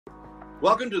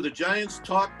Welcome to the Giants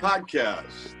Talk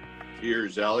podcast.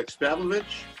 Here's Alex Pavlovic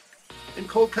and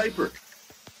Cole Kuiper.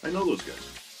 I know those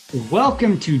guys.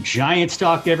 Welcome to Giants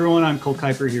Talk, everyone. I'm Cole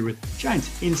Kuiper here with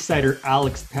Giants insider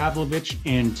Alex Pavlovic.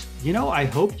 And, I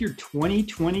hope your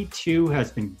 2022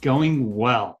 has been going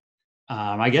well.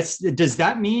 I guess, does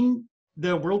that mean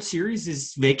the World Series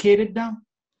is vacated now?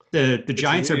 The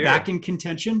Giants are back in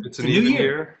contention? It's an even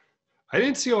year. I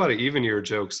didn't see a lot of even year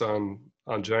jokes on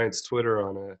Giants Twitter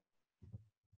on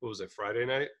Friday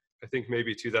night? I think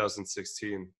maybe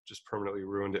 2016 just permanently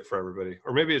ruined it for everybody.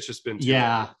 Or maybe it's just been too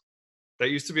long.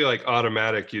 That used to be like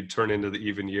automatic. You'd turn into the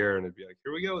even year and it'd be like,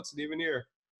 here we go, it's an even year.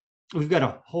 We've got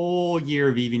a whole year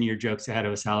of even year jokes ahead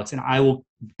of us, Alex, and I will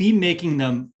be making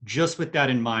them just with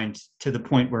that in mind, to the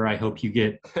point where I hope you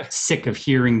get sick of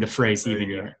hearing the phrase even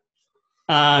year.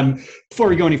 Before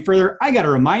we go any further, I got to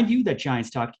remind you that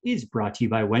Giants Talk is brought to you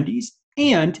by Wendy's,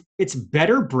 and it's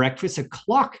better breakfast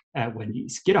o'clock at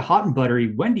Wendy's. Get a hot and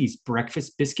buttery Wendy's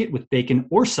breakfast biscuit with bacon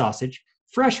or sausage,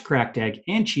 fresh cracked egg,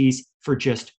 and cheese for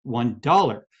just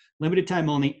 $1. Limited time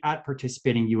only at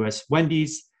participating U.S.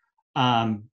 Wendy's.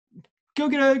 Go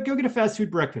get a fast food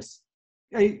breakfast.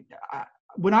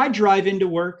 When I drive into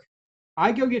work,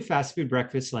 I go get fast food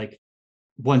breakfast like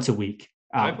once a week.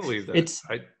 I believe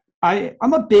that.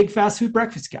 I'm a big fast food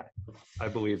breakfast guy. I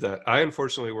believe that. I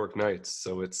unfortunately work nights,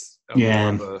 so I'm more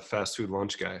of a fast food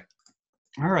lunch guy.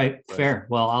 All right, fair.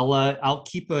 Well, I'll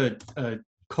keep a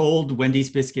cold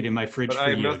Wendy's biscuit in my fridge for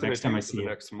you next time I see you.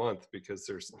 Next month, because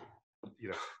there's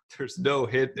no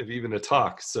hint of even a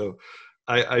talk. So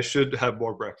I should have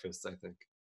more breakfast, I think.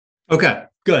 Okay,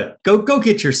 good. Go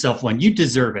get yourself one. You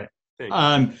deserve it.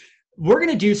 We're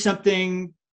gonna do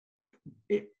something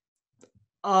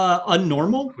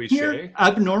abnormal, cliche.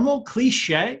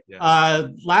 Yes.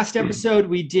 Last episode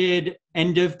we did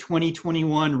end of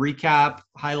 2021 recap,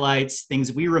 highlights,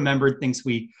 things we remembered, things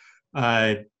we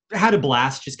had a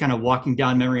blast, just kind of walking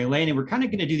down memory lane. And we're kind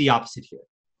of going to do the opposite here.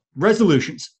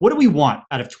 Resolutions. What do we want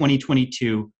out of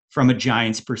 2022 from a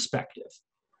Giants perspective?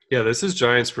 Yeah, this is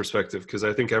Giants perspective, because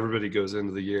I think everybody goes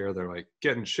into the year, they're like,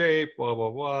 get in shape, blah, blah,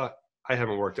 blah. I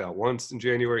haven't worked out once in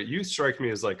January. You strike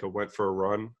me as like a went for a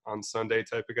run on Sunday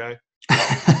type of guy.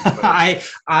 I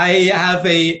have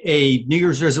a New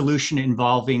Year's resolution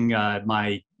involving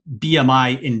my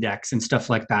BMI index and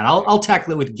stuff like that. I'll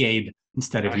tackle it with Gabe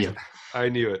instead of you. I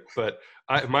knew it, but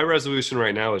my resolution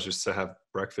right now is just to have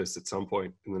breakfast at some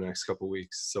point in the next couple of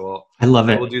weeks. So I love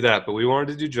it. We'll do that, but we wanted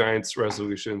to do Giants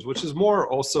resolutions, which is more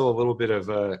also a little bit of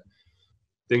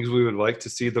things we would like to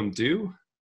see them do,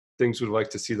 things we'd like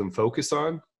to see them focus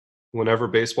on whenever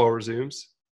baseball resumes.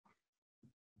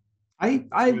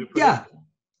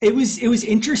 It was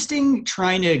interesting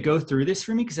trying to go through this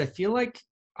for me, because I feel like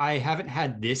I haven't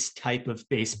had this type of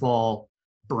baseball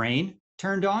brain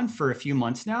turned on for a few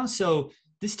months now. So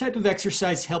this type of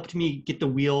exercise helped me get the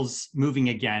wheels moving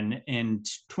again. And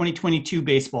 2022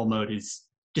 baseball mode is,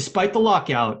 despite the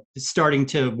lockout, is starting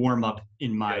to warm up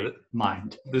in my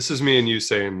mind. This is me and you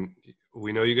saying,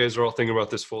 we know you guys are all thinking about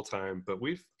this full time, but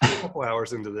we've a couple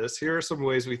hours into this. Here are some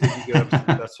ways we think you can have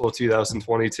a successful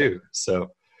 2022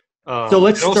 So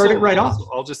let's start it right off.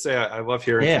 I'll just say I love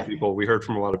hearing from people. We heard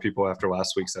from a lot of people after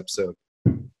last week's episode.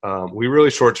 We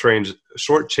really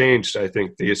shortchanged, I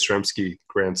think, the Yastrzemski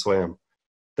Grand Slam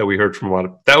that we heard from a lot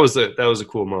of. That was a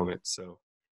cool moment. So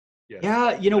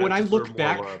when I look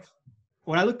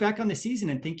back on the season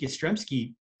and think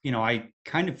Yastrzemski, I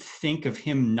kind of think of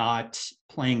him not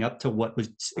playing up to what was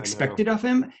expected of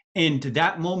him. And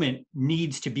that moment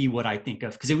needs to be what I think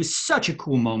of, because it was such a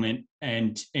cool moment,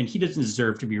 and he doesn't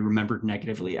deserve to be remembered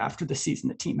negatively after the season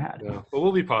the team had. Yeah, but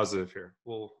we'll be positive here.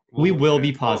 We will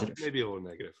be positive. Maybe a little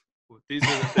negative. These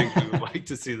are the things we would like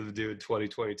to see them do in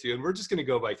 2022. And we're just going to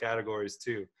go by categories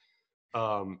too.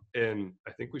 And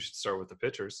I think we should start with the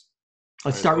pitchers.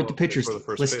 Let's start with the pitchers.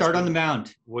 Let's start on the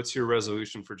mound. What's your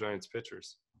resolution for Giants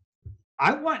pitchers?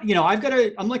 I'm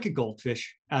like a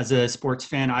goldfish as a sports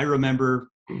fan. I remember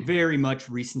very much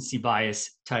recency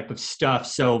bias type of stuff.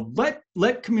 So let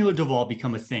Camilo Doval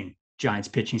become a thing, Giants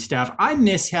pitching staff. I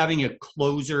miss having a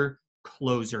closer.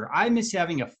 I miss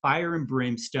having a fire and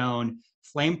brimstone,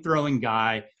 flame-throwing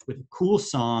guy with a cool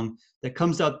song that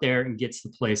comes out there and gets the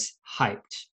place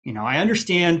hyped. I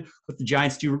understand what the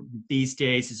Giants do these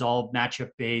days is all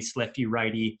matchup based, lefty,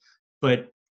 righty, but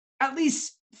at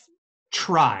least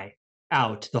try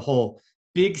out the whole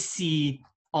big C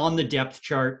on the depth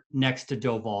chart next to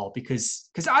Doval, because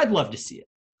I'd love to see it.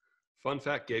 Fun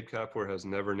fact, Gabe Kapler has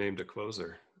never named a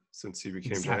closer since he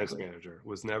became Giants manager.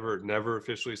 Was never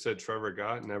officially said Trevor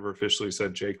Gott, never officially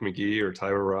said Jake McGee or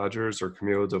Tyler Rogers or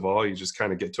Camilo Doval. You just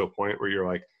kind of get to a point where you're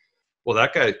like, well,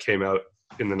 that guy came out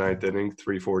in the ninth inning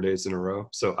 3-4 days in a row.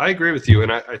 So I agree with you.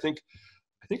 And I think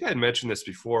I had mentioned this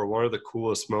before. One of the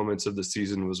coolest moments of the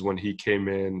season was when he came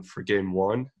in for game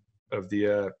 1 of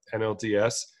the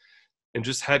NLDS and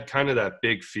just had kind of that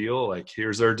big feel, like,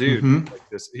 here's our dude. Mm-hmm. Like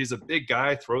this, he's a big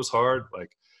guy, throws hard,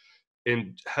 like,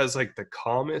 and has like the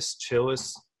calmest,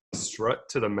 chillest strut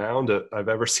to the mound I've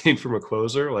ever seen from a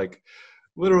closer. Like,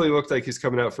 literally looked like he's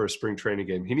coming out for a spring training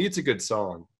game. He needs a good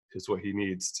song is what he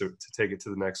needs to take it to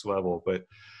the next level. But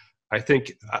I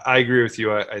think I agree with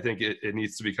you. I think it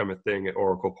needs to become a thing at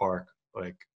Oracle Park.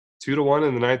 Like 2-1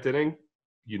 in the ninth inning,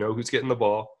 you know who's getting the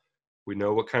ball. We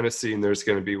know what kind of scene there's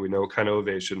going to be. We know what kind of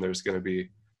ovation there's going to be.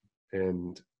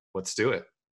 And let's do it.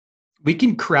 We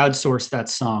can crowdsource that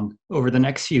song over the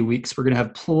next few weeks. We're going to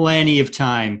have plenty of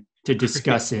time to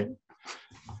discuss it.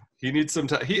 He needs some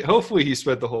time. Hopefully he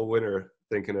spent the whole winter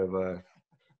thinking of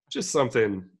just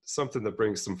something that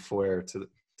brings some flair to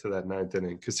that ninth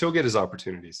inning, because he'll get his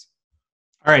opportunities.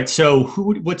 All right. So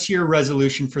what's your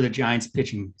resolution for the Giants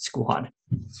pitching squad?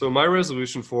 So my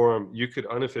resolution for him, you could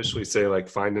unofficially say, like,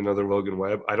 find another Logan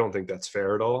Webb. I don't think that's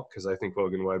fair at all, because I think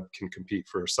Logan Webb can compete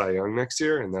for Cy Young next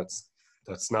year, and that's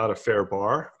not a fair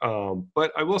bar.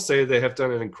 But I will say they have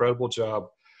done an incredible job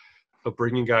of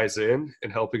bringing guys in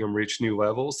and helping them reach new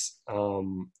levels.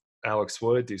 Alex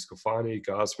Wood, DeSclafani,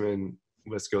 Gosman,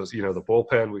 list goes, the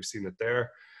bullpen, we've seen it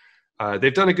there.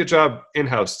 They've done a good job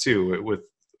in-house too,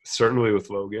 certainly with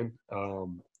Logan.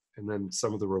 And then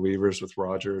some of the relievers with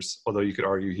Rogers, although you could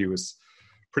argue he was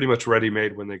pretty much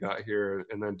ready-made when they got here.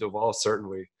 And then Doval,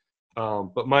 certainly.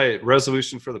 But my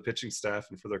resolution for the pitching staff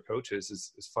and for their coaches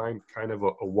is find kind of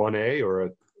a 1A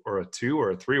or a 2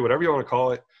 or a 3, whatever you want to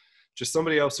call it. Just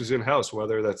somebody else who's in-house,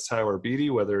 whether that's Tyler Beatty,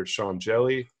 whether it's Sean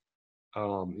Jelly.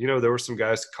 There were some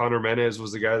guys. Connor Menez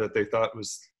was the guy that they thought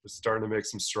was starting to make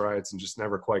some strides and just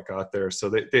never quite got there. So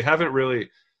they haven't really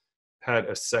had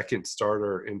a second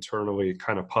starter internally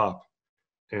kind of pop.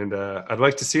 And I'd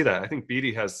like to see that. I think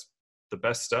Beatty has the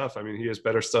best stuff. I mean, he has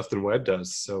better stuff than Webb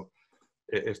does. So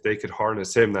if they could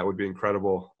harness him, that would be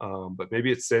incredible. But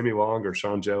maybe it's Sammy Long or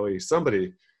Sean Jelly,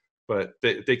 somebody. But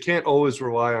they can't always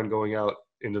rely on going out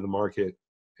into the market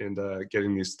and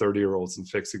getting these 30-year-olds and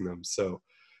fixing them. So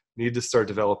need to start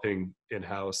developing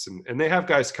in-house. And they have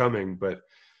guys coming, but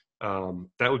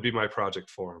that would be my project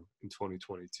for them in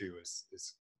 2022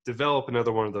 is develop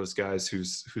another one of those guys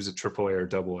who's a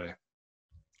AAA or AA.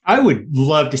 I would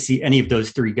love to see any of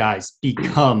those 3 guys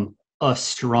become a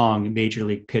strong major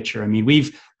league pitcher. I mean,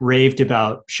 we've raved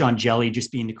about Sean Jelly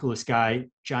just being the coolest guy.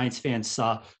 Giants fans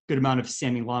saw a good amount of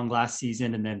Sammy Long last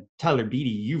season. And then Tyler Beatty,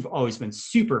 you've always been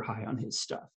super high on his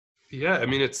stuff. Yeah. I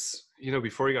mean, it's,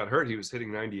 before he got hurt, he was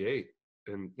hitting 98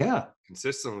 and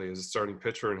consistently as a starting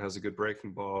pitcher and has a good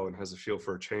breaking ball and has a feel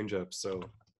for a changeup. So,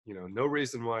 no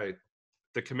reason why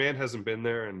the command hasn't been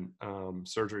there and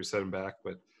surgery set him back,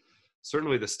 but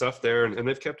certainly the stuff there and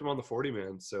they've kept him on the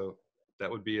 40-man. So that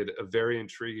would be a very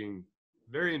intriguing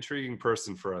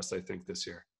person for us, I think, this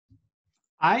year.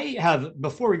 I have,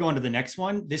 before we go on to the next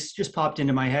one, this just popped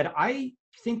into my head. I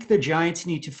think the Giants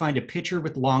need to find a pitcher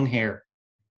with long hair.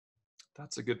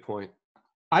 That's a good point.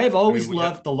 I have always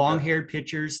loved the long-haired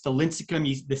pitchers, the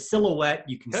Lincecum, the silhouette.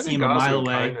 You can see him a mile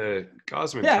away.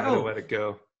 Gosman kind of let it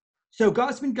go. So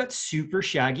Gosman got super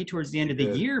shaggy towards the end of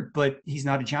the year, but he's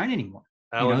not a Giant anymore.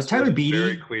 Alex Tyler Beatty,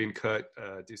 very clean cut.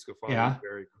 DeSclafani,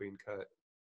 very clean cut.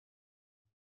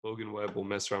 Logan Webb will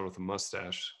mess around with a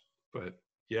mustache, but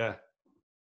yeah.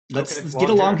 Let's get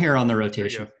a long hair on the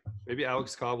rotation. Maybe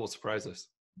Alex Cobb will surprise us.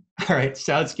 All right,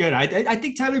 sounds good. I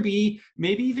think Tyler Beatty,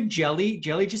 maybe even Jelly.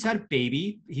 Jelly just had a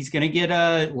baby. He's gonna get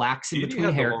a lax in between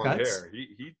haircuts.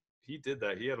 He did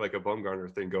that. He had like a Bumgarner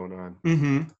thing going on.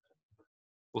 Mm-hmm.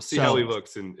 We'll see how he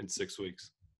looks in 6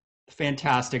 weeks.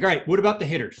 Fantastic. All right, what about the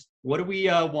hitters? What do we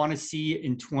want to see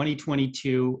in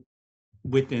 2022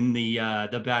 within the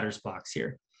batter's box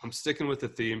here? I'm sticking with the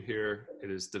theme here. It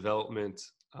is development,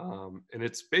 and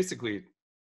it's basically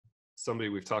somebody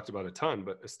we've talked about a ton,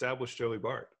 but establish Joey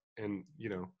Bart. And,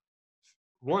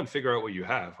 one, figure out what you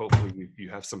have. Hopefully you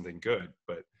have something good.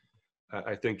 But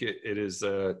I think it is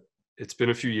it's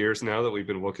been a few years now that we've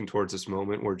been looking towards this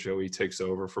moment where Joey takes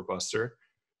over for Buster.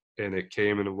 And it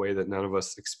came in a way that none of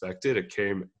us expected. It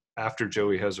came after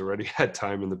Joey has already had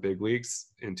time in the big leagues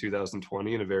in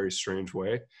 2020 in a very strange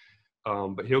way.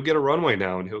 But he'll get a runway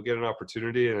now and he'll get an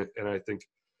opportunity. And I think,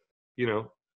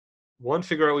 one,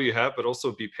 figure out what you have, but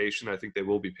also be patient. I think they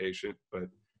will be patient, but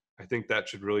I think that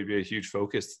should really be a huge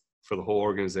focus for the whole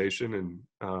organization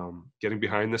and getting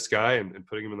behind this guy and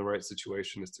putting him in the right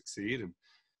situation to succeed and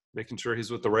making sure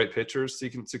he's with the right pitchers he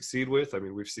can succeed with. I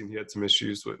mean, we've seen he had some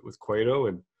issues with Cueto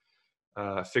and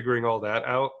figuring all that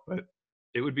out, but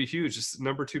it would be huge. It's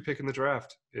number 2 pick in the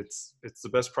draft. It's the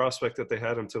best prospect that they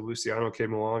had until Luciano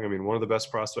came along. I mean, one of the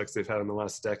best prospects they've had in the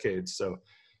last decade. So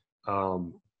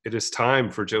it is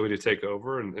time for Joey to take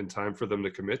over and time for them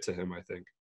to commit to him, I think.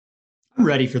 I'm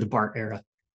ready for the Bart era.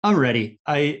 I'm ready.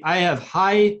 I have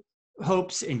high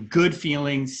hopes and good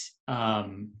feelings.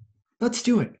 Let's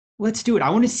do it. Let's do it. I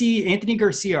want to see Anthony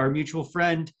Garcia, our mutual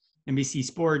friend, NBC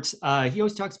Sports. He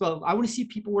always talks about, I want to see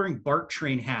people wearing Bart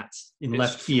train hats in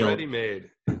left field. Ready-made.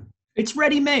 It's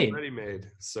ready-made. Ready-made.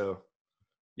 So,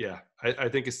 yeah, I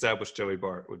think establish Joey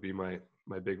Bart would be my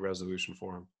big resolution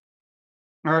for him.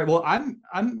 All right. Well,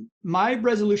 my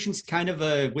resolution's kind of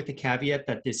with the caveat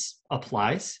that this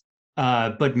applies,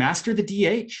 but master the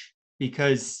DH,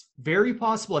 because very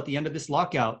possible at the end of this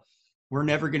lockout, we're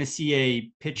never going to see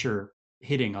a pitcher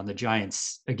hitting on the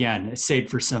Giants again, save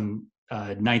for some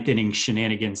ninth inning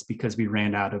shenanigans because we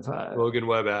ran out of Logan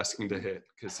Webb asking to hit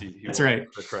because he that's right,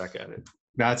 a crack at it.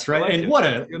 That's right. Like, and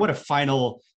what a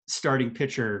final starting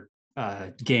pitcher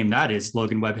game that is.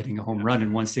 Logan Webb hitting a home run in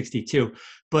 162.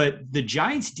 But the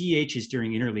Giants DHs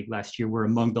during interleague last year were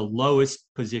among the lowest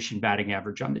position batting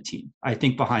average on the team, I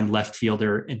think, behind left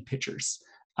fielder and pitchers.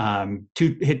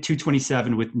 Hit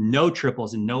 227 with no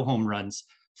triples and no home runs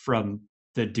from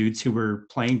the dudes who were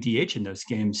playing DH in those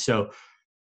games. So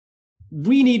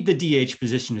we need the DH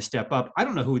position to step up. I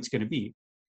don't know who it's going to be,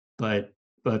 but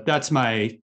that's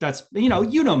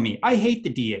you know me. I hate the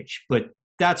DH, but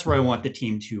that's where I want the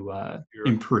team to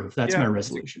improve. That's my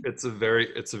resolution. It's a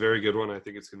very good one. I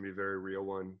think it's going to be a very real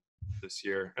one this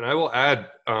year. And I will add,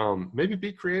 maybe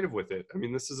be creative with it. I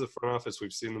mean, this is a front office.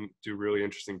 We've seen them do really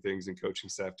interesting things, and coaching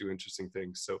staff do interesting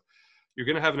things. So you're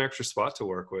going to have an extra spot to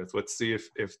work with. Let's see if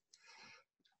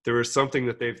there is something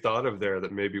that they've thought of there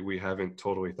that maybe we haven't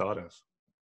totally thought of.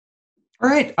 All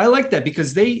right. I like that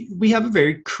because we have a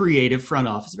very creative front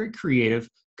office, very creative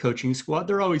coaching squad.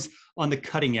 They're always on the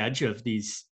cutting edge of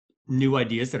these new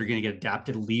ideas that are going to get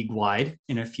adapted league wide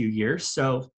in a few years.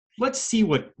 So let's see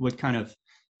what kind of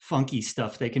funky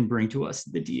stuff they can bring to us,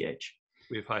 the DH.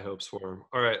 We have high hopes for them.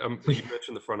 All right. You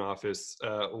mentioned the front office.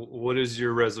 What is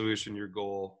your resolution, your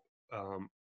goal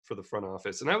for the front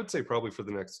office? And I would say probably for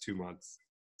the next 2 months.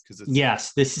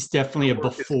 Yes, this is definitely a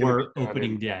before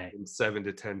opening day. In 7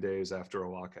 to 10 days after a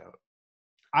lockout.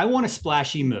 I want a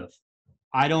splashy move.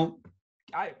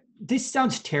 This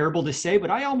sounds terrible to say,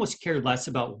 but I almost care less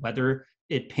about whether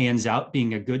it pans out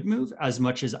being a good move as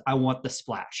much as I want the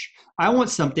splash. I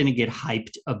want something to get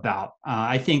hyped about.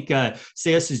 I think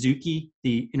Seiya Suzuki,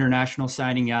 the international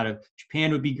signing out of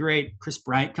Japan, would be great. Chris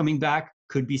Bryant coming back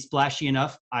could be splashy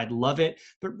enough. I'd love it.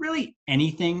 But really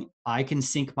anything I can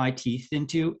sink my teeth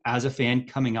into as a fan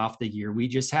coming off the year we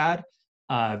just had,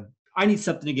 I need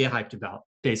something to get hyped about,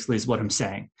 basically is what I'm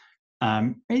saying.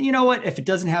 And you know what? If it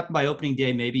doesn't happen by opening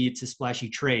day, maybe it's a splashy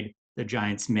trade the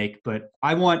Giants make. But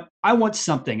I want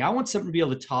something. I want something to be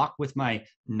able to talk with my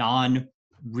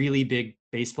non-really big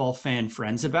baseball fan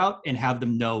friends about and have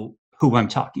them know who I'm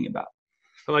talking about.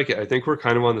 I like it. I think we're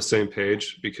kind of on the same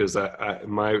page because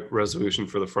my resolution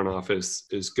for the front office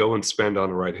is go and spend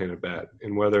on a right-handed bat.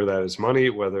 And whether that is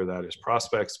money, whether that is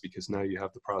prospects, because now you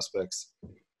have the prospects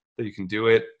that you can do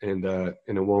it and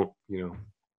it won't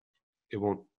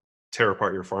tear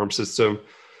apart your farm system.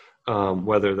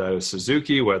 Whether that is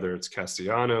Suzuki, whether it's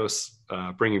Castellanos,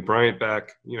 bringing Bryant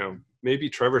back, maybe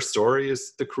Trevor Story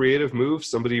is the creative move.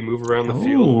 Somebody move around the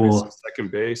field, some second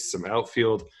base, some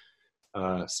outfield,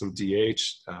 some DH.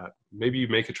 Maybe you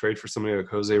make a trade for somebody like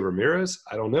Jose Ramirez.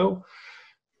 I don't know.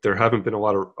 There haven't been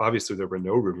obviously there were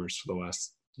no rumors for the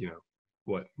last,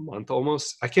 month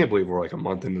almost. I can't believe we're like a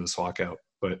month into this lockout,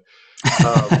 but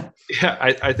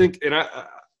I think,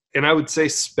 and I would say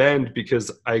spend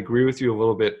because I agree with you a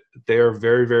little bit. They are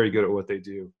very, very good at what they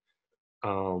do.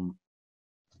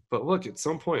 But look, at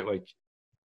some point,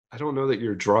 I don't know that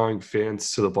you're drawing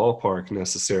fans to the ballpark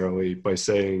necessarily by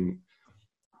saying,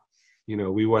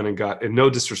 we went and got, and no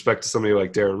disrespect to somebody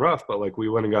like Darren Ruff, but we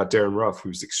went and got Darren Ruff,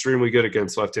 who's extremely good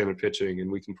against left-handed pitching, and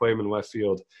we can play him in left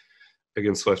field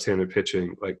against left-handed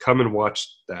pitching. Come and watch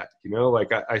that,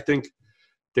 I think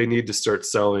they need to start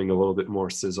selling a little bit more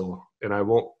sizzle. And I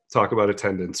won't talk about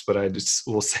attendance, but I just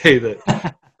will say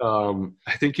that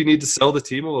I think you need to sell the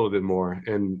team a little bit more.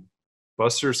 And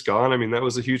Buster's gone. I mean, that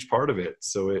was a huge part of it.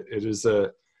 So it is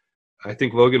I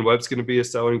think Logan Webb's going to be a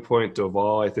selling point.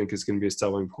 Doval, I think, is going to be a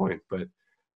selling point. But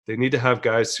they need to have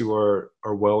guys who are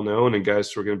well-known and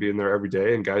guys who are going to be in there every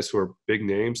day and guys who are big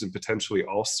names and potentially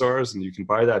all-stars. And you can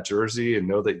buy that jersey and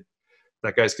know that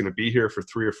that guy's going to be here for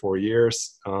 3 or 4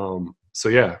 years. So,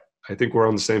 yeah, I think we're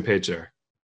on the same page there.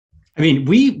 I mean,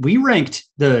 we ranked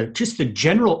the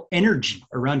general energy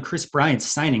around Chris Bryant's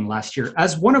signing last year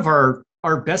as one of our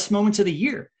best moments of the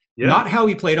year. Yeah. Not how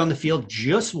he played on the field,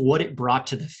 just what it brought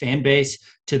to the fan base,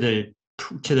 to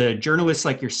the journalists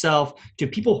like yourself, to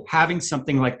people having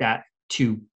something like that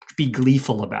to be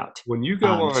gleeful about. When you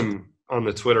go on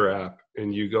the Twitter app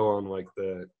and you go on like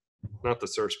not the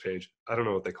search page, I don't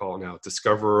know what they call it now,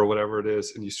 Discover or whatever it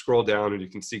is, and you scroll down and you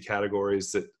can see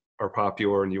categories that are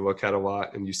popular and you look at a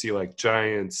lot, and you see like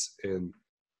Giants and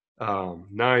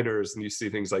Niners, and you see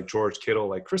things like George Kittle,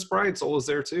 like Chris Bryant's always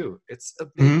there too. It's a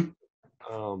big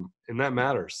and that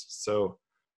matters. So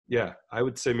yeah, I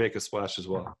would say make a splash as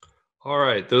well. All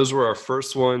right, those were our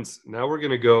first ones. Now we're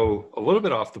going to go a little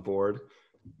bit off the board.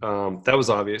 That was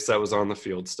obvious. That was on the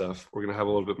field stuff. We're going to have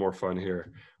a little bit more fun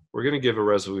here. We're going to give a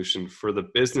resolution for the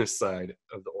business side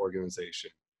of the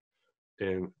organization.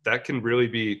 And that can really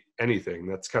be anything.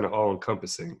 That's kind of all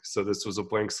encompassing. So this was a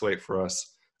blank slate for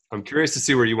us. I'm curious to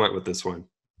see where you went with this one.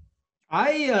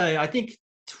 I think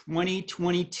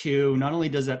 2022, not only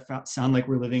does that sound like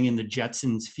we're living in the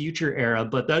Jetsons future era,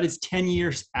 but that is 10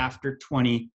 years after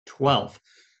 2012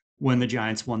 when the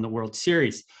Giants won the World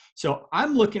Series. So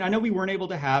I'm looking, I know we weren't able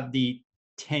to have the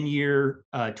 10-year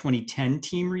 2010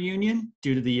 team reunion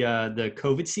due to the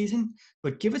COVID season,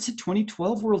 but give us a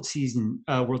 2012 World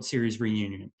Series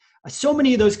reunion. So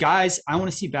many of those guys I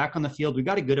want to see back on the field. We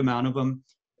got a good amount of them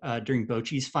during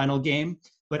Bochy's final game,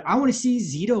 but I want to see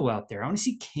Zito out there. I want to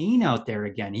see Kane out there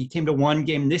again. He came to one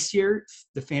game this year.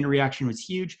 The fan reaction was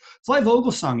huge. Fly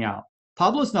Vogelsong out.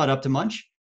 Pablo's not up to much.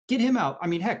 Get him out. I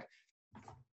mean, heck,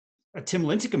 a Tim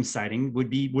Lincecum sighting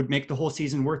would make the whole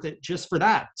season worth it just for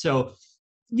that. So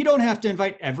you don't have to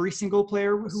invite every single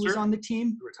player who was on the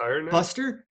team. Retired now?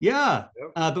 Buster? Yeah.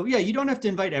 Yep. But yeah, you don't have to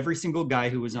invite every single guy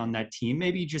who was on that team.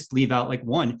 Maybe just leave out like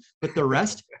one, but the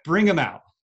rest, bring them out.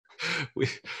 We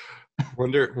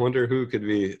wonder who could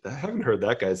be. I haven't heard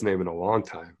that guy's name in a long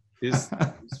time. He's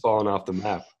fallen off the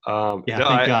map. Thank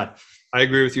God. I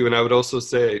agree with you. And I would also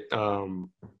say,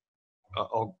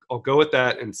 I'll go with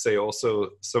that and say also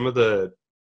some of the,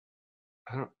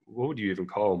 what would you even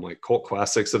call them? Like cult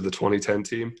classics of the 2010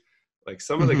 team. Like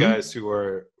some of the guys who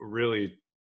are really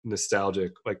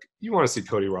nostalgic, like you want to see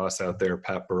Cody Ross out there,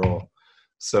 Pat Burrell.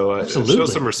 So show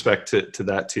some respect to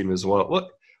that team as well.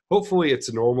 Look, hopefully it's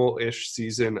a normal-ish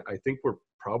season. I think we're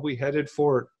probably headed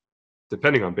for,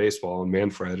 depending on baseball and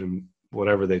Manfred and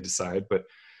whatever they decide. But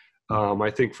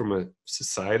I think from a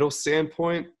societal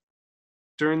standpoint,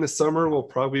 during the summer, we'll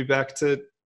probably be back to,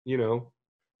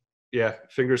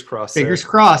 fingers crossed. Fingers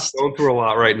crossed. Going through a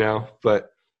lot right now, but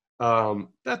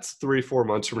that's 3-4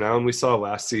 months from now. And we saw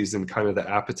last season kind of the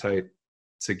appetite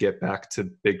to get back to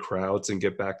big crowds and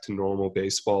get back to normal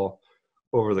baseball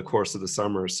over the course of the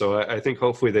summer. So I think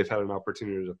hopefully they've had an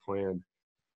opportunity to plan.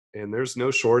 And there's no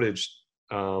shortage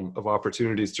of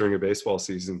opportunities during a baseball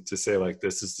season to say, like,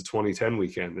 this is the 2010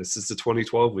 weekend. This is the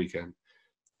 2012 weekend.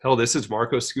 Hell, this is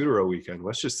Marco Scutaro weekend.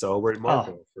 Let's just celebrate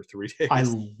Marco for 3 days. I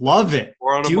love it.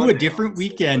 Do a different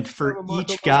weekend for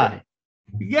each guy.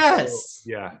 Yes. So,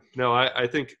 yeah. No, I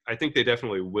think they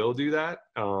definitely will do that.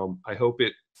 I hope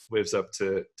it lives up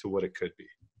to what it could be.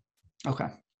 Okay.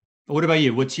 What about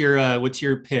you? What's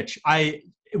your pitch?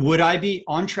 Would I be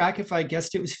on track if I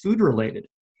guessed it was food related?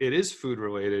 It is food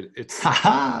related. It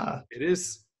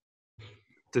is.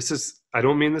 I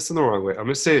don't mean this in the wrong way. I'm going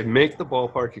to say make the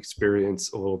ballpark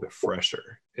experience a little bit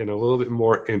fresher and a little bit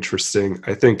more interesting.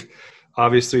 I think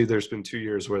obviously there's been 2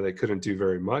 years where they couldn't do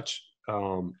very much.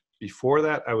 Before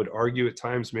that, I would argue at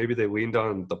times maybe they leaned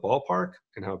on the ballpark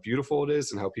and how beautiful it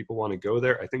is and how people want to go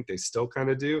there. I think they still kind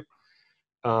of do.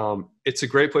 It's a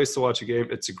great place to watch a game.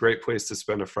 It's a great place to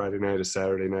spend a Friday night, a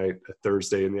Saturday night, a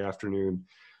Thursday in the afternoon,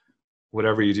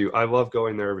 whatever you do. I love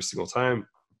going there every single time.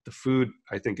 The food,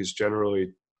 I think, is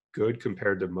generally good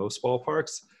compared to most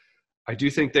ballparks. I do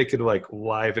think they could like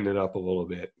liven it up a little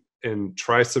bit and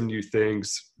try some new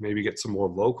things, maybe get some more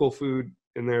local food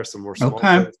in there, some more small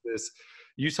places.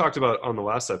 You talked about on the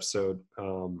last episode,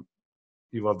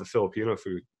 you love the Filipino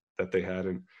food that they had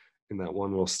in that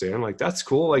one little stand. Like, that's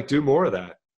cool. Like, do more of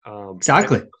that.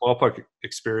 Exactly. The ballpark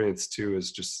experience too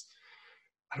is just,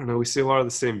 I don't know. We see a lot of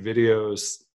the same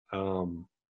videos.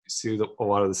 See a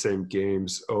lot of the same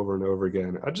games over and over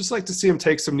again. I'd just like to see them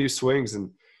take some new swings and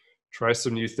try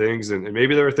some new things. And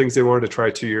maybe there are things they wanted to try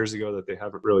 2 years ago that they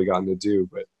haven't really gotten to do.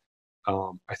 But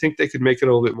I think they could make it a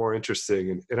little bit more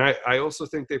interesting. And I also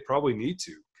think they probably need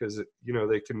to, because,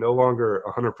 they can no longer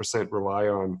 100% rely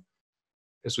on,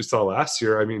 as we saw last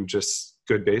year, just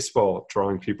good baseball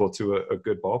drawing people to a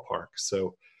good ballpark.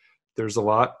 So there's a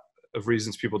lot of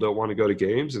reasons people don't want to go to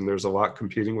games, and there's a lot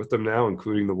competing with them now,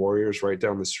 including the Warriors right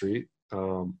down the street.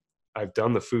 I've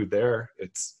done the food there.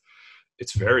 It's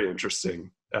very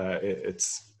interesting. It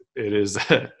is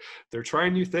they're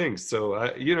trying new things.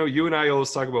 So you and I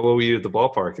always talk about what we eat at the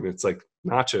ballpark, and it's like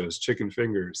nachos, chicken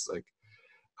fingers. Like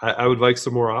I would like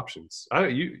some more options.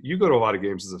 You go to a lot of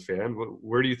games as a fan.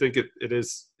 Where do you think it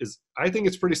is? I think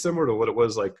it's pretty similar to what it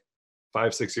was like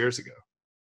 5-6 years ago.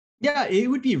 Yeah, it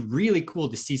would be really cool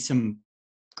to see some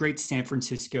great San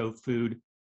Francisco food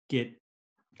get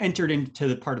entered into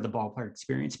the part of the ballpark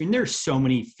experience. I mean, there's so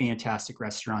many fantastic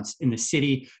restaurants in the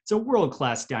city. It's a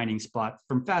world-class dining spot,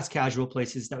 from fast casual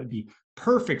places that would be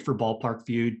perfect for ballpark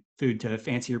food to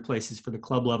fancier places for the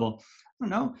club level. I don't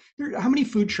know. How many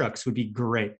food trucks would be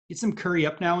great? Get some curry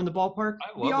up now in the ballpark.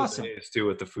 I love awesome. what they do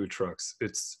with the food trucks.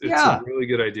 It's a really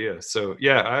good idea. So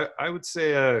yeah, I would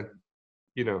say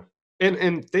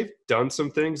and they've done some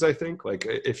things, I think. Like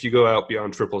if you go out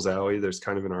beyond Triples Alley, there's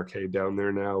kind of an arcade down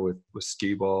there now with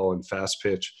skee ball and fast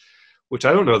pitch, which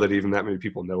I don't know that even that many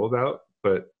people know about,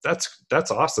 but that's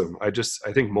awesome. I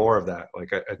think more of that.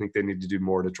 Like I think they need to do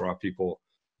more to draw people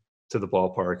to the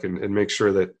ballpark and make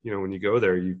sure that, when you go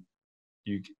there, you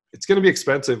it's going to be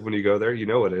expensive when you go there,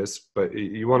 it is, but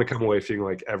you want to come away feeling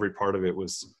like every part of it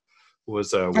was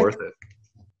worth it.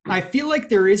 I feel like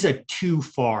there is a too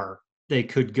far they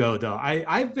could go, though.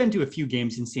 I've been to a few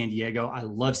games in San Diego. I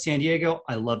love San Diego.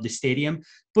 I love the stadium,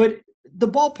 but the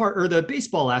ballpark or the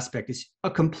baseball aspect is a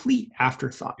complete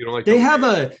afterthought. You don't like they have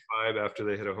a vibe after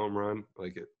they hit a home run,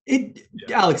 like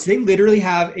Alex, they literally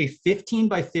have a 15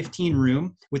 by 15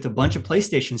 room with a bunch of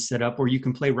PlayStations set up where you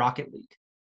can play Rocket League.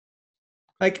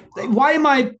 Like, why am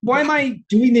I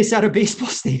doing this at a baseball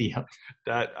stadium?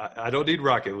 That I don't need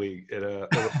Rocket League. I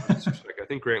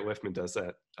think Grant Liffman does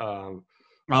that.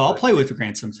 I'll play with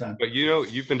Grant sometime. But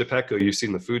you've been to Petco. You've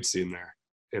seen the food scene there.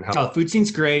 And the food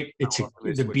scene's great.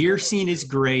 The beer scene is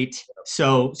great.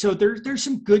 So there's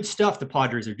some good stuff the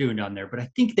Padres are doing down there. But I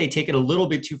think they take it a little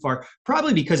bit too far,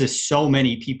 probably because of so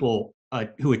many people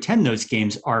who attend those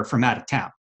games are from out of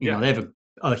town. They have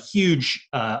a huge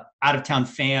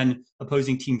out-of-town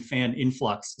opposing team fan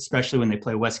influx, especially when they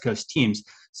play West Coast teams.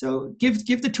 So give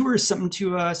the tourists something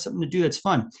to do that's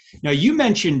fun. Now, you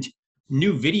mentioned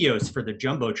new videos for the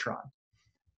Jumbotron.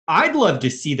 I'd love to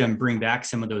see them bring back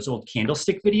some of those old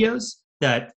candlestick videos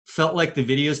that felt like the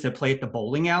videos that play at the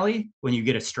bowling alley when you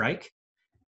get a strike.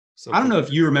 I don't know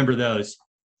if you remember those.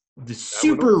 The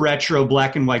super retro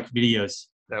black and white videos.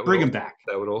 Bring them back.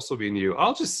 That would also be new.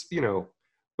 I'll just,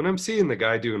 when I'm seeing the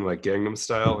guy doing like Gangnam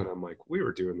Style, and I'm like, we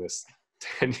were doing this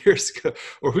 10 years ago.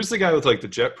 Or who's the guy with like the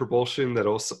jet propulsion that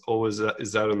also always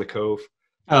is out in the Cove?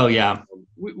 Oh, yeah.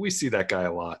 We see that guy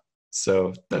a lot.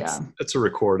 So that's a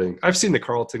recording. I've seen the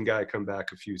Carlton guy come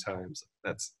back a few times.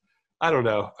 I don't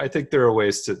know. I think there are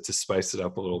ways to spice it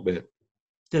up a little bit.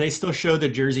 Do they still show the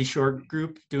Jersey Shore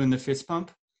group doing the fist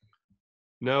pump?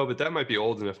 No, but that might be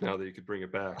old enough now that you could bring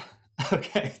it back.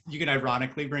 Okay. You can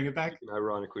ironically bring it back?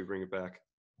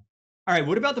 All right.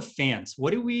 What about the fans?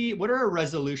 What are our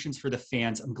resolutions for the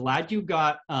fans? I'm glad you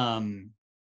got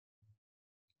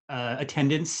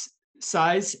attendance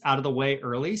size out of the way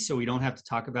early, so we don't have to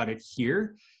talk about it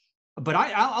here. But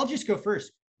I'll just go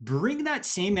first. Bring that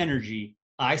same energy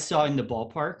I saw in the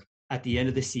ballpark at the end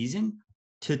of the season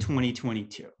to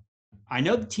 2022. I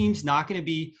know the team's not going to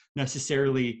be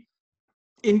necessarily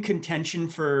in contention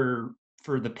for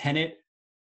the pennant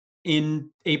in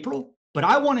April, but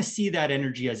I want to see that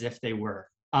energy as if they were.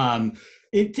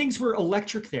 Things were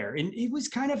electric there, and it was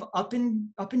kind of up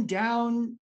and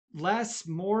down, less,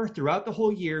 more throughout the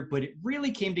whole year, but it really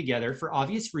came together for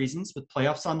obvious reasons with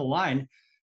playoffs on the line.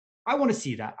 I want to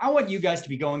see that. I want you guys to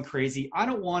be going crazy. I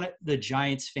don't want the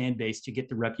Giants fan base to get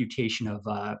the reputation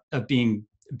of being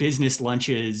business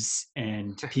lunches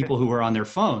and people who are on their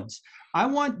phones. I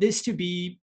want this to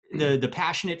be the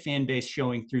passionate fan base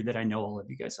showing through that I know all of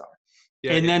you guys are.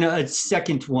 Yeah, and then a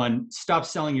second one, stop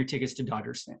selling your tickets to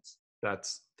Dodgers fans.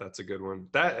 That's a good one.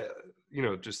 That,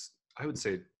 I would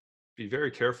say, be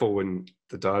very careful when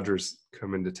the Dodgers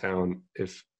come into town.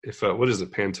 If what is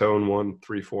it, Pantone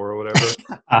 134 or whatever,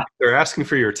 they're asking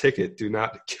for your ticket, do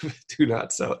not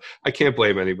sell it. I can't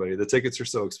blame anybody. The tickets are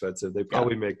so expensive. They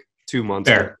probably make 2 months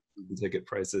of ticket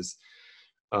prices.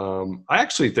 I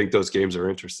actually think those games are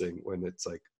interesting when it's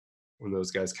like when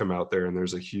those guys come out there and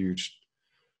there's a huge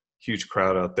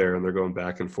crowd out there and they're going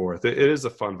back and forth. It is a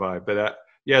fun vibe, but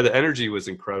the energy was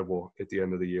incredible at the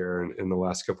end of the year and in the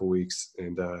last couple of weeks,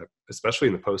 and especially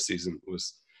in the postseason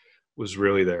was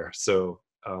really there. So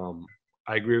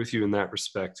I agree with you in that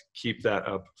respect. Keep that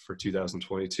up for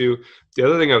 2022. The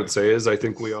other thing I would say is I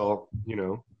think we all,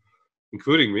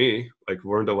 including me, like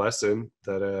learned a lesson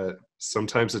that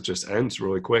sometimes it just ends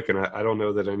really quick. And I don't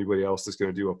know that anybody else is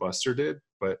going to do what Buster did,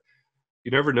 but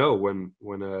you never know when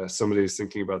somebody's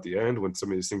thinking about the end, when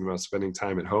somebody's thinking about spending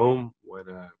time at home,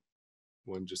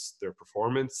 when just their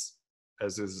performance,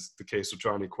 as is the case with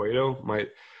Johnny Cueto, might,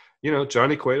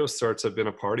 Johnny Cueto starts have been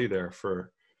a party there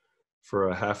for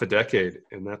a half a decade,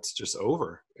 and that's just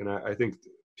over. And I think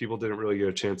people didn't really get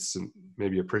a chance to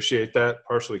maybe appreciate that,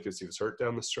 partially because he was hurt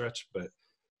down the stretch. But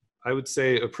I would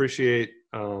say appreciate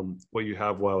what you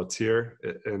have while it's here,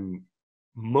 and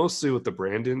mostly with the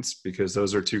Brandons, because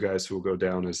those are two guys who will go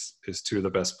down as two of the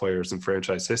best players in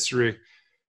franchise history.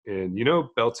 And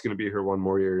Belt's going to be here one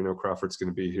more year. Crawford's going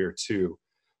to be here too,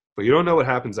 but you don't know what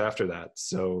happens after that.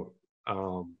 So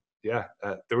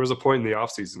there was a point in the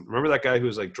offseason. Remember that guy who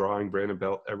was like drawing Brandon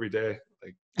Belt every day?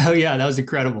 Like, oh yeah, that was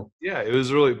incredible. Yeah, it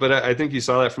was really. But I think you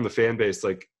saw that from the fan base.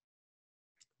 Like,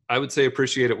 I would say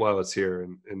appreciate it while it's here,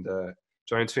 and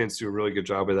Giants fans do a really good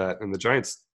job of that. And the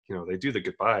Giants, they do the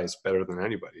goodbyes better than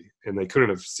anybody, and they couldn't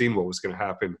have seen what was going to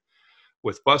happen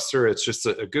with Buster. It's just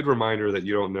a good reminder that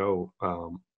you don't know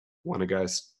when a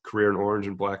guy's career in orange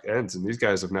and black ends, and these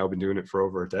guys have now been doing it for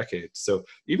over a decade. So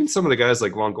even some of the guys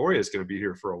like Longoria is going to be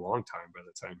here for a long time by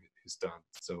the time he's done.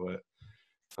 So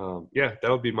that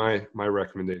would be my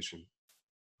recommendation.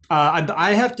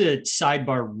 I have to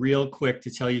sidebar real quick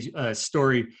to tell you a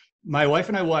story. My wife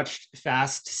and I watched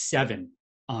Fast 7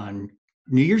 on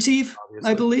New Year's Eve, obviously.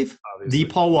 I believe, the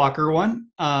Paul Walker one.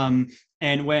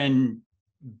 And when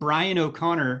Brian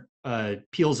O'Connor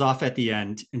peels off at the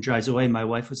end and drives away, my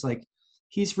wife was like,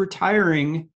 he's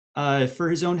retiring for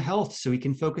his own health so he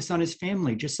can focus on his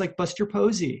family, just like Buster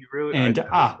Posey. Really, and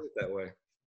that way.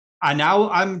 Now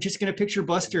I'm just going to picture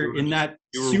Buster in that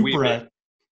Supra. Weeping.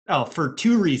 Oh, for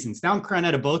two reasons. Now I'm crying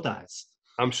out of both eyes.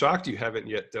 I'm shocked you haven't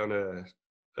yet done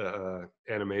a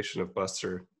animation of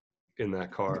Buster in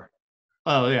that car.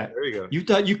 Oh yeah, there you go. You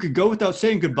thought you could go without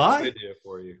saying goodbye? That's an idea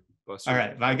for you, Buster. All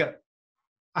right,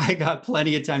 I got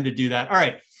plenty of time to do that. All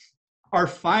right, our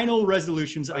final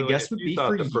resolutions, I guess, would be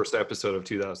for the first episode of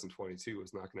 2022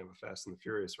 was not going to have a Fast and the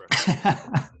Furious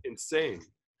reference. Insane.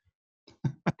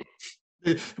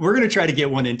 We're going to try to get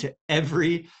one into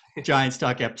every Giants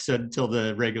Talk episode until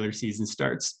the regular season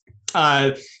starts.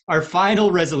 Our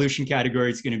final resolution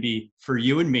category is going to be for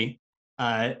you and me.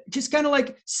 Just kind of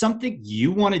like something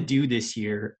you want to do this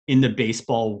year in the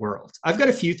baseball world. I've got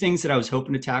a few things that I was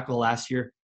hoping to tackle last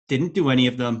year. Didn't do any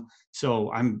of them.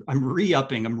 So I'm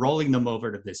re-upping. I'm rolling them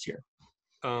over to this year.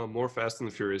 More Fast and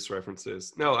the Furious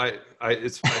references. No, I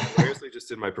seriously just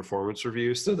did my performance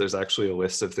review. So there's actually a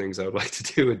list of things I would like to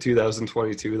do in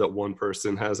 2022 that one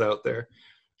person has out there.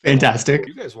 Fantastic. If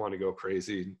you guys want to go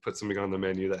crazy and put something on the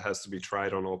menu that has to be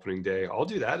tried on opening day, I'll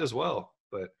do that as well.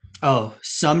 But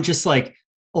some just like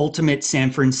ultimate San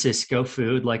Francisco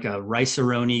food, like a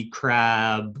rice-a-roni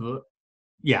crab.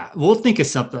 Yeah, we'll think of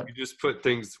something. You just put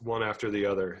things one after the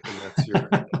other,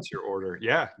 and that's your order.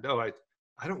 Yeah, no, I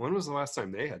don't. When was the last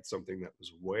time they had something that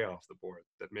was way off the board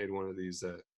that made one of these?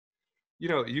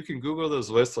 You can Google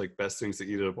those lists like best things to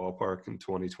eat at a ballpark in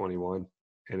 2021,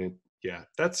 and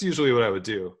that's usually what I would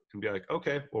do and be like,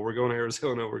 okay, well, we're going to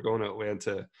Arizona, we're going to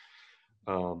Atlanta,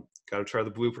 got to try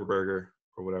the blooper burger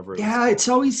or whatever. It's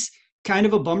always kind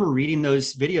of a bummer reading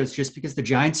those videos just because the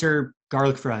Giants are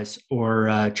garlic fries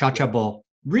or cha-cha bowl,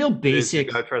 real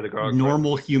basic,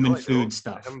 normal human food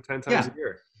stuff. I have them 10 times a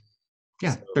year.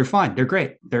 Yeah, so, they're fine. They're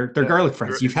great. They're garlic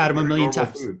fries. You've had them a million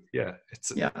times. Food. Yeah,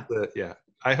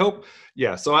 I hope.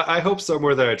 Yeah, so I hope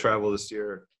somewhere that I travel this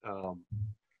year, and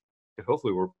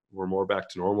hopefully we're more back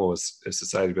to normal as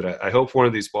society. But I hope one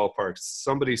of these ballparks,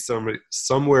 somebody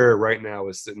somewhere right now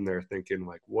is sitting there thinking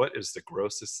like, what is the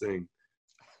grossest thing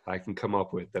I can come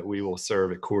up with that we will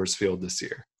serve at Coors Field this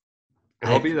year?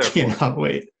 And I'll be there. Cannot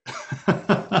wait. All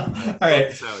right,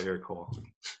 close this out here, Cole.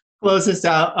 Close this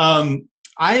out.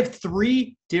 I have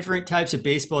 3 different types of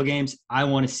baseball games I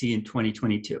want to see in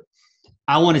 2022.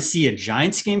 I want to see a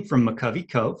Giants game from McCovey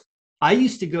Cove. I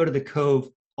used to go to the Cove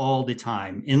all the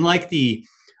time in like the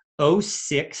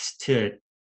 06 to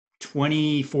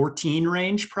 2014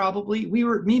 range, probably. Me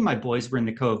and my boys were in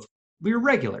the Cove. We were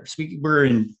regulars. We were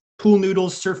in pool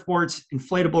noodles, surfboards,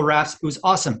 inflatable rafts. It was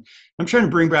awesome. I'm trying to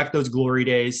bring back those glory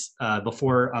days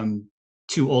before I'm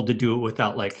too old to do it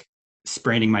without like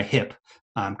spraining my hip.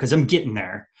 Because I'm getting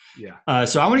there. Yeah.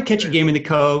 So I want to catch a game in the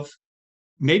Cove,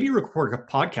 maybe record a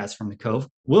podcast from the Cove.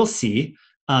 We'll see.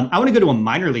 I want to go to a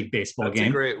minor league baseball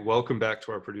game. Great. Welcome back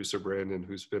to our producer, Brandon,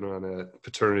 who's been on a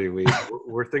paternity leave.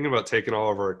 We're thinking about taking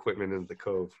all of our equipment into the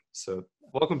Cove. So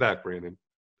welcome back, Brandon.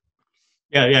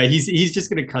 Yeah. He's just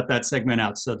going to cut that segment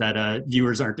out so that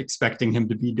viewers aren't expecting him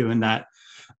to be doing that.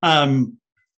 I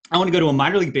want to go to a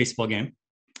minor league baseball game.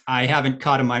 I haven't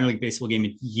caught a minor league baseball game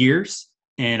in years,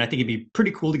 and I think it'd be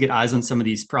pretty cool to get eyes on some of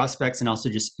these prospects and also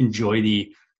just enjoy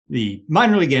the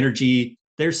minor league energy.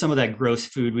 There's some of that gross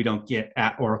food we don't get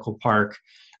at Oracle Park.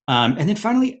 And then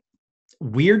finally,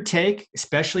 weird take,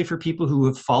 especially for people who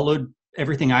have followed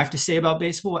everything I have to say about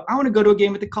baseball. I want to go to a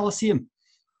game at the Coliseum.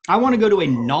 I want to go to a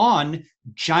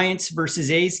non-Giants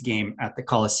versus A's game at the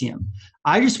Coliseum.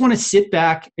 I just want to sit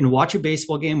back and watch a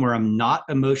baseball game where I'm not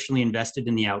emotionally invested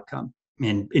in the outcome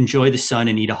and enjoy the sun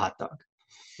and eat a hot dog.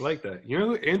 I like that. You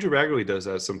know, Andrew Bagley does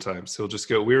that sometimes. He'll just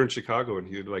go, we were in Chicago, and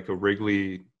he'd like a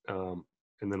Wrigley and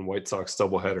then White Sox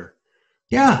doubleheader.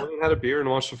 Yeah. So had a beer and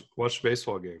watch a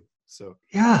baseball game. So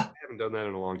yeah, I haven't done that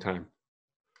in a long time.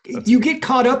 You get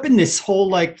caught up in this whole,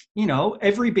 like, you know,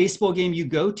 every baseball game you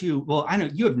go to. Well, I know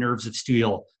you have nerves of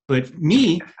steel, but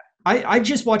me, I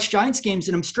just watch Giants games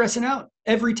and I'm stressing out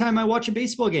every time I watch a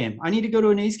baseball game. I need to go to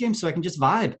an A's game so I can just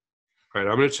vibe. All right,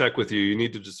 I'm going to check with you. You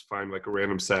need to just find like a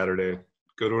random Saturday,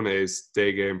 go to an A's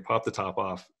day game, pop the top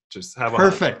off, just have a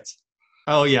perfect.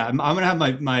 Oh yeah, I'm going to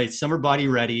have my summer body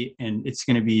ready, and it's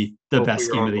going to be the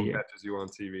best game of the year. Catches you on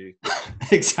TV.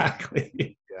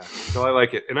 Exactly. Yeah, no, I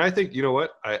like it. And I think, you know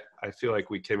what? I feel like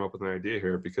we came up with an idea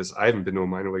here because I haven't been to a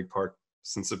minor league park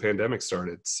since the pandemic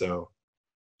started. So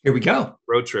here we go.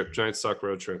 Road trip, Giants talk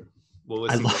road trip.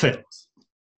 I love it.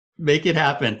 Make it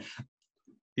happen.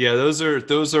 Yeah, those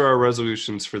are our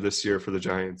resolutions for this year for the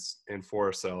Giants and for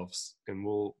ourselves. And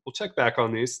we'll check back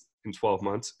on these in 12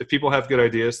 months. If people have good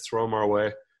ideas, throw them our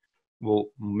way. We'll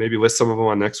maybe list some of them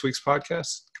on next week's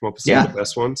podcast, come up with some of the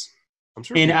best ones. I'm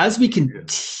sure. And as we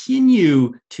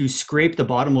continue to scrape the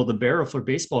bottom of the barrel for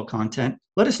baseball content,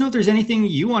 let us know if there's anything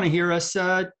you want to hear us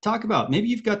talk about. Maybe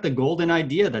you've got the golden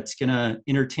idea that's going to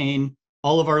entertain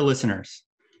all of our listeners.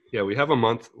 Yeah, we have a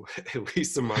month, at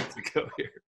least a month to go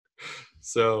here.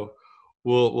 So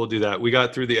we'll do that. We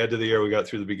got through the end of the year. We got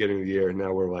through the beginning of the year. And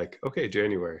now we're like, okay,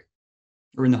 January.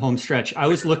 We're in the home stretch. I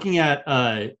was looking at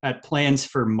plans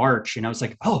for March, and I was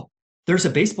like, oh, there's a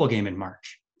baseball game in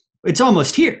March. It's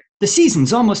almost here. The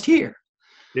season's almost here.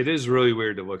 It is really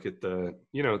weird to look at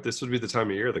this would be the time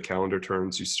of year the calendar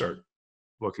turns. You start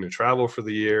looking to travel for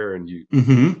the year, and you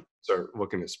start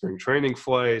looking at spring training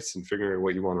flights and figuring out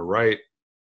what you want to write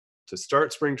to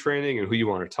start spring training and who you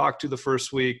want to talk to the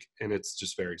first week. And it's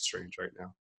just very strange right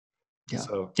now. Yeah,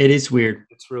 so it is weird.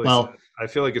 It's really sad. I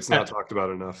feel like it's not talked about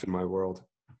enough in my world.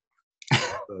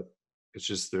 But it's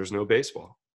just there's no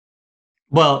baseball.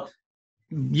 Well,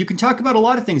 you can talk about a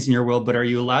lot of things in your world, but are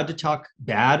you allowed to talk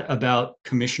bad about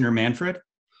Commissioner Manfred?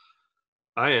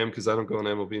 I am, because I don't go on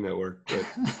MLB Network.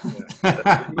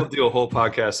 But we'll do a whole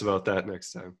podcast about that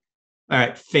next time. All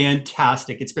right,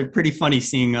 fantastic. It's been pretty funny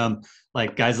seeing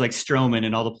like guys like Stroman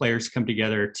and all the players come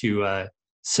together to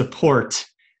support.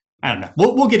 I don't know.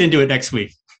 We'll get into it next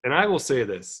week. And I will say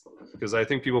this, because I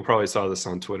think people probably saw this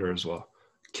on Twitter as well.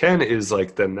 Ken is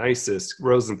like the nicest.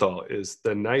 Rosenthal is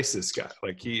the nicest guy.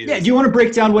 Like he is. Yeah. Do you want to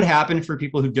break down what happened for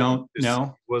people who don't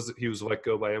know? He was let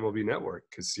go by MLB Network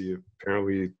because he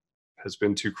apparently has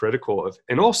been too critical of,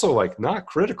 and also like not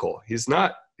critical. He's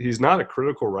not a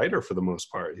critical writer for the most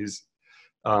part.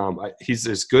 He's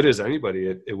as good as anybody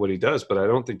at what he does, but I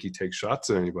don't think he takes shots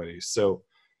at anybody. So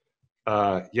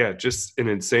just an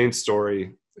insane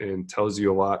story, and tells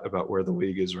you a lot about where the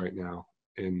league is right now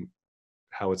and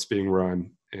how it's being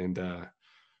run. And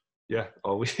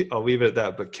I'll leave it at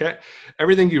that. But Ken,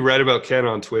 everything you read about Ken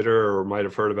on Twitter or might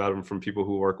have heard about him from people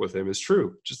who work with him is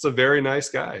true. Just a very nice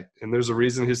guy. And there's a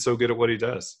reason he's so good at what he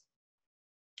does.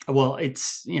 Well,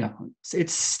 it's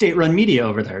state-run media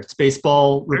over there. It's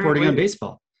baseball reporting on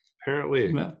baseball.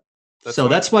 Apparently. Yeah.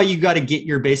 That's why you got to get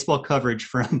your baseball coverage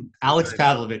from Alex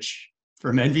Pavlovic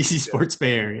from NBC Sports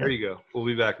Bay Area. There you go. We'll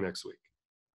be back next week.